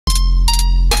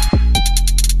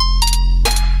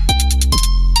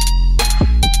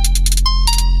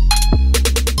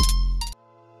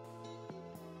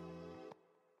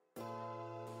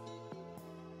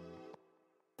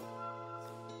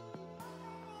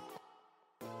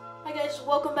Hi guys,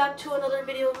 welcome back to another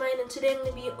video of mine, and today I'm going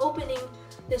to be opening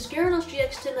this Gyarados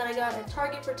GX tin that I got at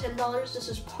Target for $10. This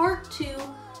is part 2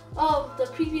 of the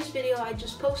previous video I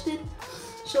just posted.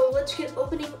 So let's get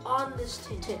opening on this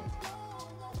tin.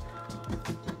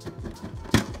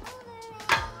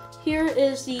 Here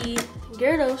is the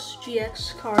Gyarados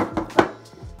GX card.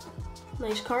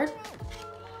 Nice card.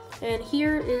 And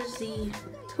here is the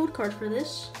code card for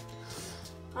this.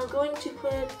 I'm going to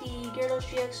put the Gyarados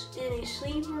GX in a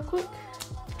sleeve real quick.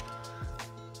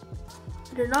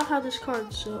 I do not have this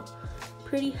card, so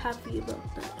pretty happy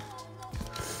about that.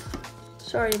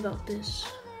 Sorry about this.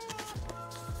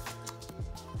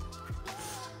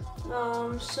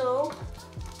 So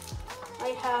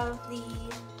I have the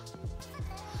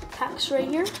packs right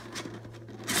here.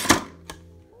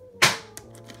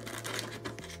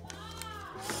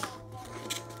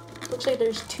 Looks like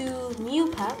there's 2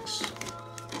 Mew packs.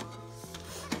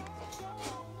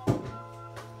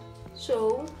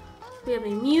 So we have a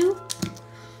Mew,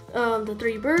 the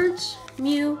 3 birds,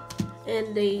 Mew,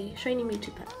 and a shiny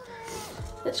Mewtwo pack.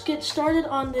 Let's get started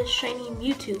on this shiny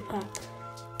Mewtwo pack.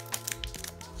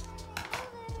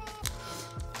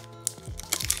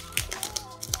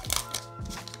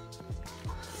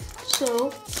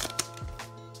 So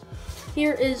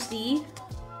here is the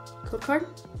code card.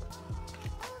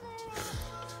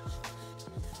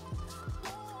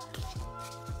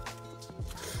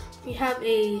 We have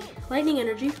a Lightning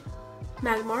Energy,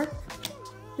 Magmar,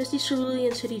 Misty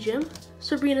Cerulean City Gym,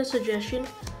 Sabrina's Suggestion,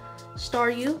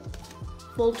 Staryu,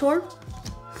 Voltorb,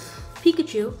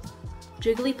 Pikachu,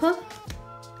 Jigglypuff,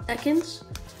 Ekans,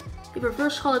 a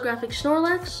Reverse Holographic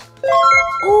Snorlax.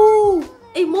 Oh!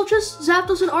 A Moltres,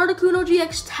 Zapdos, and Articuno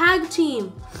GX Tag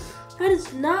Team. That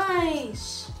is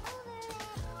nice.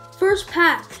 First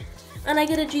pack, and I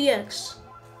get a GX.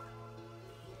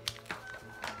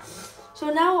 So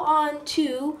now on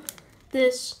to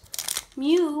this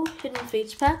Mew Hidden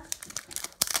Fates pack.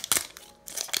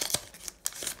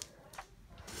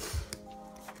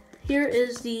 Here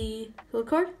is the code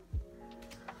card.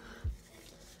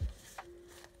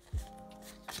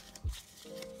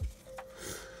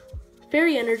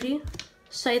 Fairy Energy,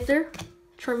 Scyther,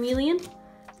 Charmeleon,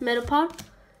 Metapod,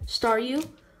 Staryu,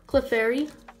 Clefairy,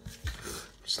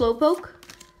 Slowpoke,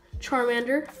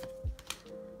 Charmander,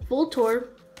 Voltorb,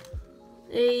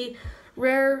 a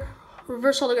rare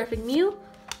reverse holographic Mew,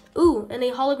 and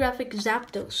a holographic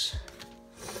Zapdos.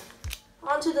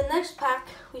 On to the next pack,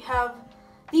 we have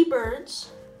the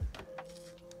birds.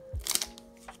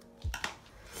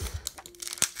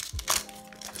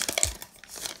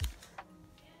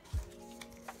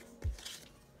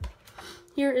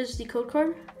 Here is the code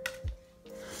card.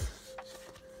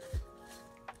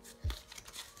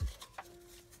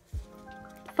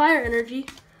 Fire Energy,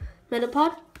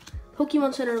 Metapod,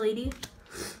 Pokemon Center Lady,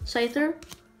 Scyther,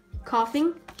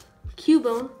 Coughing,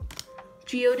 Cubone,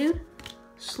 Geodude,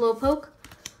 Slowpoke,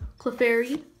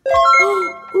 Clefairy.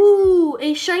 Ooh,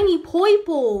 a shiny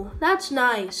Poipole. That's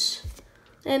nice.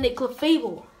 And a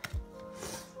Clefable.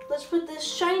 Let's put this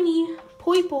shiny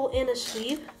Poipole in a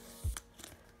sleeve.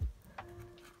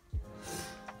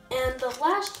 And the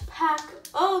last pack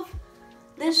of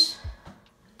this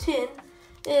tin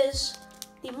is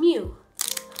the Mew.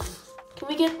 Can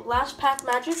we get last pack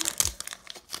magic?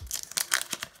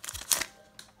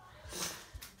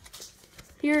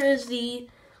 Here is the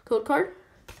code card.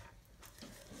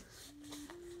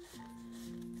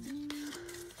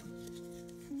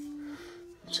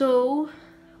 So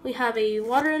we have a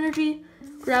Water Energy,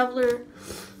 Graveler,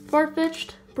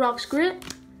 Farfetch'd, Brock's Grit,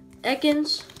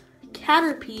 Ekans,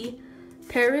 Caterpie,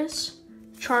 Paris,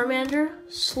 Charmander,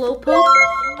 Slowpoke,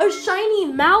 a shiny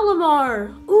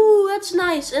Malamar. Ooh, that's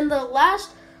nice. And the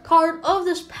last card of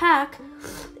this pack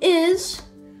is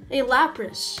a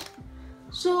Lapras.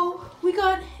 So we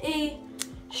got a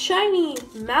shiny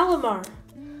Malamar.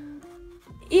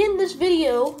 In this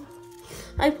video,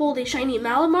 I pulled a shiny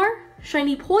Malamar,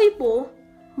 shiny Poipole,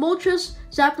 Moltres,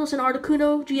 Zapdos, and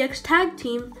Articuno GX Tag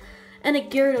Team, and a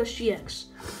Gyarados GX.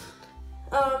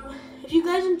 If you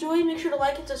guys enjoyed, make sure to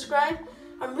like and subscribe.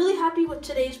 I'm really happy with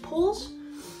today's pulls.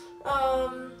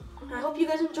 I hope you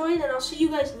guys enjoyed, and I'll see you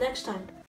guys next time.